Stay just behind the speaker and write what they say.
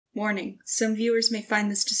Warning: some viewers may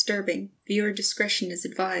find this disturbing. Viewer discretion is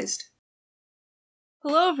advised.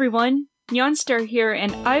 Hello everyone, Yonstar here,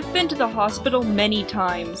 and I've been to the hospital many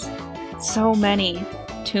times. So many.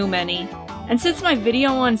 Too many. And since my video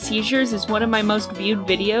on seizures is one of my most viewed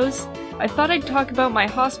videos, I thought I'd talk about my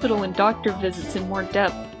hospital and doctor visits in more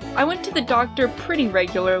depth. I went to the doctor pretty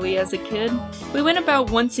regularly as a kid. We went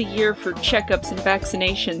about once a year for checkups and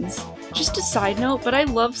vaccinations. Just a side note, but I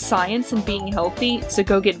love science and being healthy, so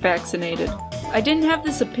go get vaccinated. I didn't have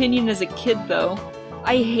this opinion as a kid though.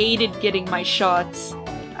 I hated getting my shots.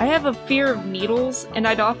 I have a fear of needles, and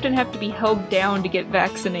I'd often have to be held down to get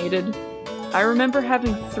vaccinated. I remember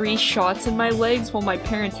having 3 shots in my legs while my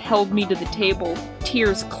parents held me to the table,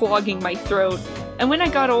 tears clogging my throat. And when I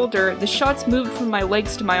got older, the shots moved from my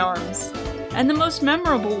legs to my arms. And the most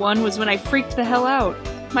memorable one was when I freaked the hell out.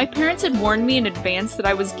 My parents had warned me in advance that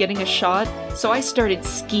I was getting a shot, so I started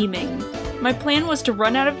scheming. My plan was to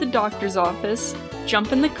run out of the doctor's office,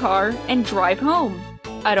 jump in the car, and drive home.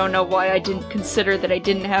 I don't know why I didn't consider that I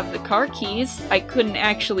didn't have the car keys, I couldn't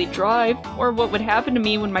actually drive, or what would happen to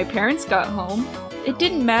me when my parents got home. It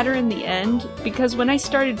didn't matter in the end, because when I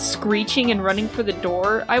started screeching and running for the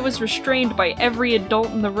door, I was restrained by every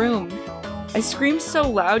adult in the room. I screamed so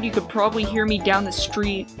loud you could probably hear me down the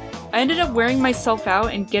street. I ended up wearing myself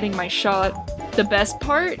out and getting my shot. The best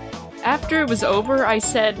part? After it was over, I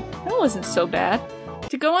said, that wasn't so bad.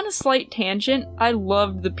 To go on a slight tangent, I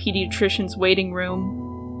loved the pediatrician's waiting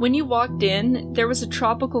room. When you walked in, there was a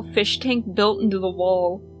tropical fish tank built into the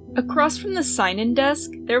wall. Across from the sign-in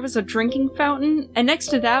desk, there was a drinking fountain, and next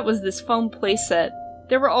to that was this foam playset.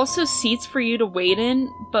 There were also seats for you to wait in,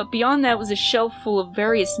 but beyond that was a shelf full of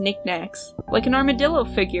various knickknacks, like an armadillo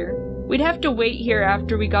figure. We'd have to wait here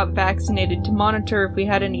after we got vaccinated to monitor if we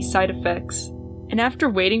had any side effects. And after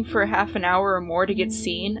waiting for half an hour or more to get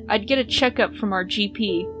seen, I'd get a checkup from our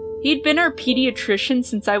GP. He'd been our pediatrician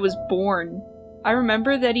since I was born. I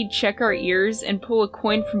remember that he'd check our ears and pull a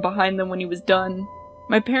coin from behind them when he was done.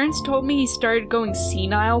 My parents told me he started going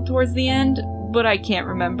senile towards the end, but I can't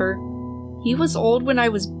remember. He was old when I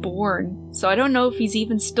was born, so I don't know if he's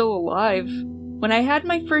even still alive. When I had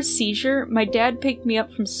my first seizure, my dad picked me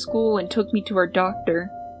up from school and took me to our doctor.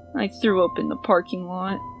 I threw up in the parking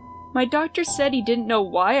lot. My doctor said he didn't know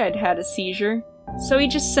why I'd had a seizure, so he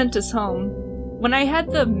just sent us home. When I had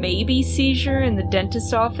the maybe seizure in the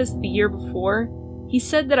dentist's office the year before, he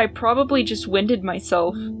said that I probably just winded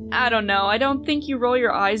myself. I don't know, I don't think you roll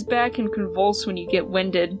your eyes back and convulse when you get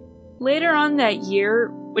winded. Later on that year,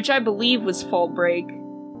 which I believe was fall break,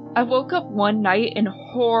 I woke up one night in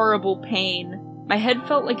horrible pain. My head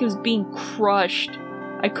felt like it was being crushed.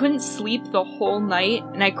 I couldn't sleep the whole night,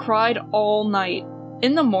 and I cried all night.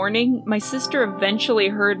 In the morning, my sister eventually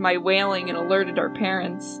heard my wailing and alerted our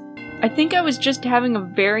parents. I think I was just having a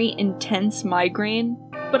very intense migraine,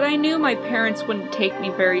 but I knew my parents wouldn't take me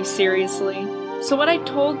very seriously. So what I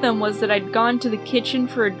told them was that I'd gone to the kitchen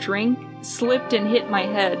for a drink, slipped and hit my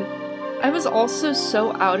head. I was also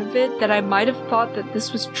so out of it that I might have thought that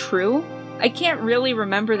this was true. I can't really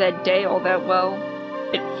remember that day all that well.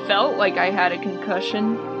 It felt like I had a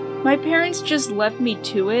concussion. My parents just left me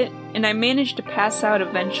to it, and I managed to pass out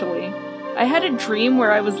eventually. I had a dream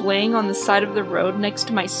where I was laying on the side of the road next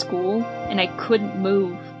to my school, and I couldn't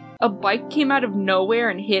move. A bike came out of nowhere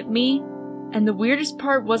and hit me, and the weirdest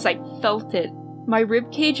part was I felt it. My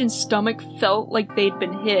ribcage and stomach felt like they'd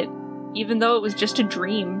been hit, even though it was just a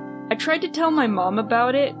dream. I tried to tell my mom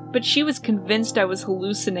about it, but she was convinced I was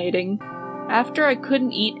hallucinating. After I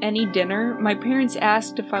couldn't eat any dinner, my parents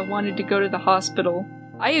asked if I wanted to go to the hospital.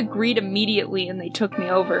 I agreed immediately and they took me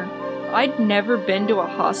over. I'd never been to a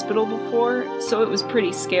hospital before, so it was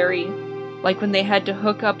pretty scary. Like when they had to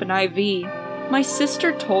hook up an IV. My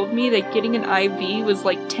sister told me that getting an IV was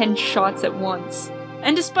like 10 shots at once.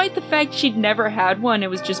 And despite the fact she'd never had one and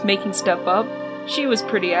was just making stuff up, she was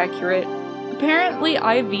pretty accurate. Apparently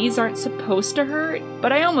IVs aren't supposed to hurt,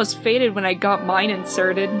 but I almost fainted when I got mine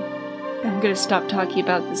inserted. I'm gonna stop talking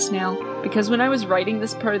about this now, because when I was writing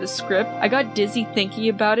this part of the script, I got dizzy thinking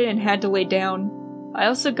about it and had to lay down. I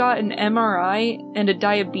also got an MRI and a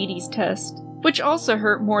diabetes test, which also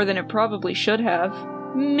hurt more than it probably should have.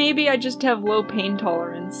 Maybe I just have low pain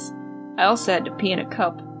tolerance. I also had to pee in a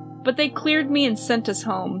cup. But they cleared me and sent us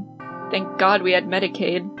home. Thank God we had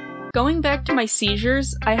Medicaid. Going back to my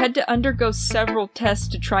seizures, I had to undergo several tests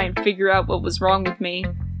to try and figure out what was wrong with me.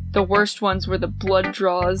 The worst ones were the blood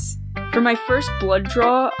draws. For my first blood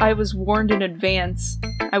draw, I was warned in advance.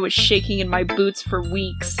 I was shaking in my boots for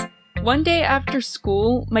weeks. One day after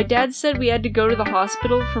school, my dad said we had to go to the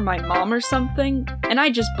hospital for my mom or something, and I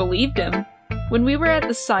just believed him. When we were at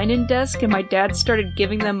the sign-in desk and my dad started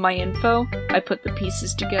giving them my info, I put the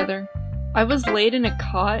pieces together. I was laid in a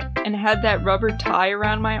cot and had that rubber tie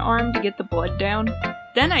around my arm to get the blood down.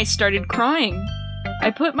 Then I started crying.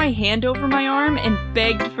 I put my hand over my arm and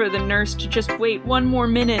begged for the nurse to just wait 1 more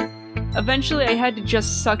minute. Eventually I had to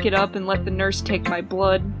just suck it up and let the nurse take my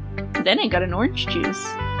blood. Then I got an orange juice.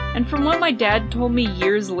 And from what my dad told me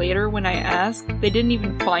years later when I asked, they didn't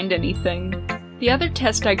even find anything. The other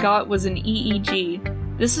test I got was an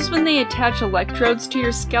EEG. This is when they attach electrodes to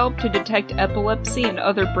your scalp to detect epilepsy and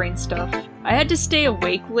other brain stuff. I had to stay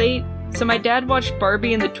awake late, so my dad watched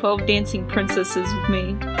Barbie and the 12 Dancing Princesses with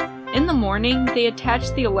me. In the morning, they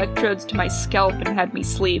attached the electrodes to my scalp and had me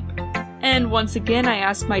sleep. And once again I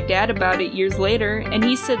asked my dad about it years later, and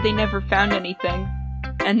he said they never found anything.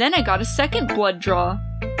 And then I got a second blood draw.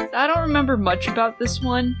 I don't remember much about this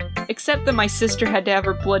one, except that my sister had to have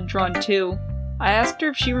her blood drawn too. I asked her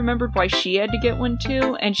if she remembered why she had to get one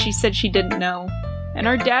too, and she said she didn't know. And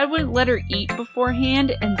our dad wouldn't let her eat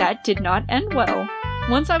beforehand, and that did not end well.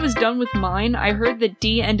 Once I was done with mine, I heard that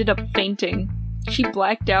Dee ended up fainting. She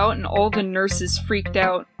blacked out and all the nurses freaked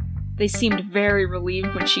out. They seemed very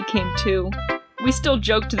relieved when she came to. We still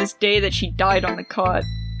joke to this day that she died on the cot.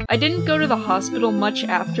 I didn't go to the hospital much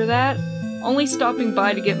after that, only stopping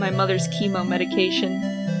by to get my mother's chemo medication.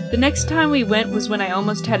 The next time we went was when I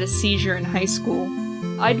almost had a seizure in high school.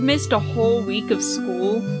 I'd missed a whole week of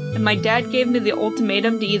school, and my dad gave me the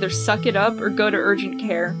ultimatum to either suck it up or go to urgent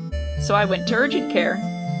care. So I went to urgent care.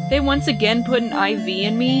 They once again put an IV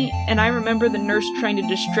in me, and I remember the nurse trying to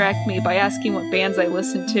distract me by asking what bands I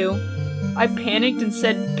listened to. I panicked and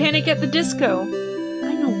said, "Panic at the Disco."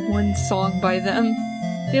 I know one song by them.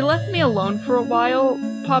 They left me alone for a while,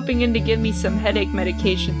 popping in to give me some headache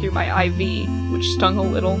medication through my IV, which stung a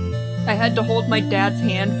little. I had to hold my dad's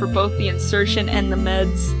hand for both the insertion and the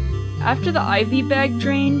meds. After the IV bag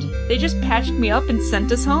drained, they just patched me up and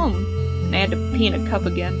sent us home, and I had to pee in a cup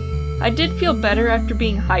again. I did feel better after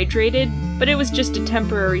being hydrated, but it was just a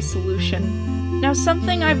temporary solution. Now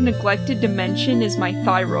something I've neglected to mention is my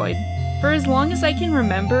thyroid. For as long as I can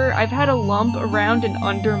remember, I've had a lump around and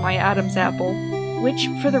under my Adam's apple. Which,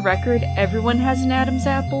 for the record, everyone has an Adam's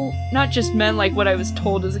apple, not just men like what I was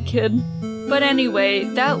told as a kid. But anyway,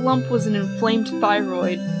 that lump was an inflamed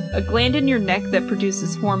thyroid, a gland in your neck that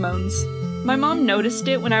produces hormones. My mom noticed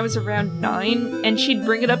it when I was around 9, and she'd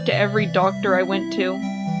bring it up to every doctor I went to.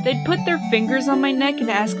 They'd put their fingers on my neck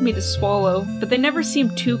and ask me to swallow, but they never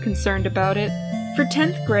seemed too concerned about it. For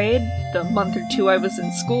 10th grade, the month or two I was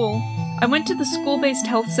in school, I went to the school-based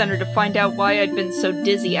health center to find out why I'd been so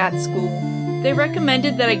dizzy at school. They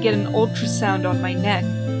recommended that I get an ultrasound on my neck.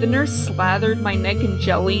 The nurse slathered my neck in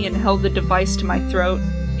jelly and held the device to my throat.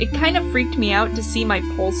 It kind of freaked me out to see my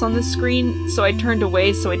pulse on the screen, so I turned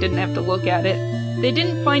away so I didn't have to look at it. They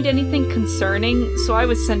didn't find anything concerning, so I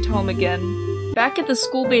was sent home again. Back at the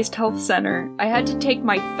school-based health center, I had to take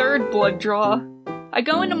my 3rd blood draw. I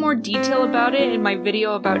go into more detail about it in my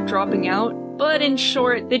video about dropping out, but in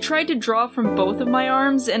short, they tried to draw from both of my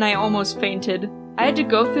arms and I almost fainted. I had to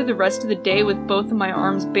go through the rest of the day with both of my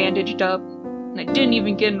arms bandaged up. And I didn't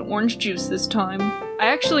even get an orange juice this time. I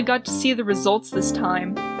actually got to see the results this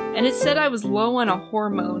time, and it said I was low on a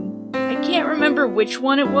hormone. I can't remember which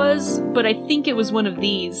one it was, but I think it was one of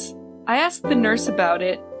these. I asked the nurse about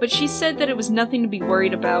it, but she said that it was nothing to be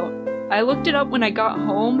worried about. I looked it up when I got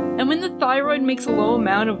home, and when the thyroid makes a low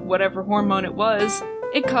amount of whatever hormone it was,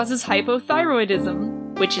 it causes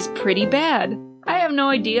hypothyroidism, which is pretty bad. I have no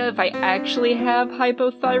idea if I actually have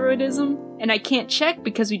hypothyroidism, and I can't check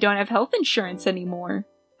because we don't have health insurance anymore.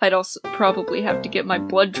 I'd also probably have to get my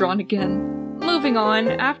blood drawn again. Moving on,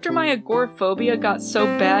 after my agoraphobia got so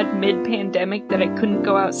bad mid-pandemic that I couldn't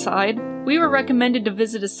go outside, we were recommended to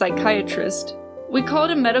visit a psychiatrist. We called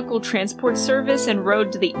a medical transport service and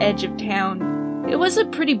rode to the edge of town. It was a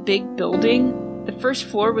pretty big building. The first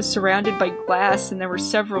floor was surrounded by glass and there were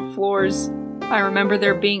several floors. I remember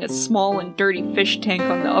there being a small and dirty fish tank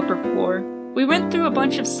on the upper floor. We went through a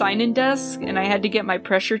bunch of sign-in desks, and I had to get my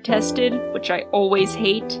pressure tested, which I always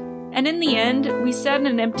hate. And in the end, we sat in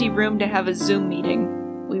an empty room to have a Zoom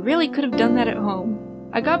meeting. We really could have done that at home.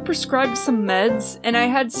 I got prescribed some meds, and I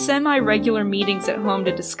had semi-regular meetings at home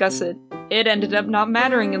to discuss it. It ended up not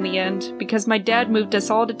mattering in the end, because my dad moved us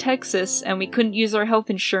all to Texas, and we couldn't use our health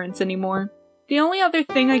insurance anymore. The only other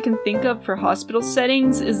thing I can think of for hospital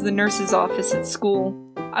settings is the nurse's office at school.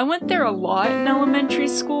 I went there a lot in elementary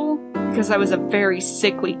school because I was a very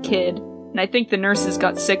sickly kid, and I think the nurses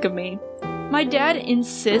got sick of me. My dad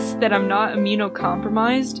insists that I'm not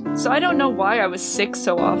immunocompromised, so I don't know why I was sick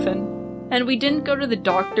so often. And we didn't go to the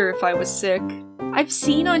doctor if I was sick. I've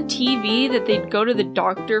seen on TV that they'd go to the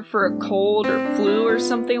doctor for a cold or flu or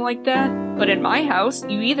something like that, but in my house,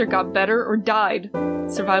 you either got better or died.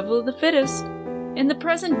 Survival of the fittest. In the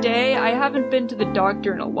present day, I haven't been to the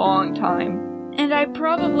doctor in a long time. And I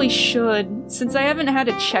probably should, since I haven't had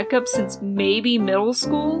a checkup since maybe middle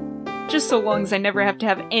school. Just so long as I never have to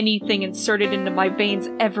have anything inserted into my veins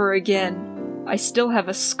ever again. I still have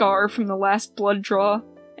a scar from the last blood draw,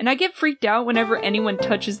 and I get freaked out whenever anyone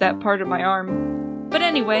touches that part of my arm. But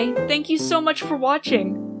anyway, thank you so much for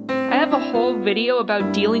watching. I have a whole video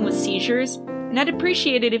about dealing with seizures, and I'd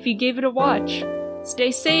appreciate it if you gave it a watch.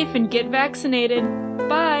 Stay safe and get vaccinated.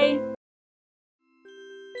 Bye!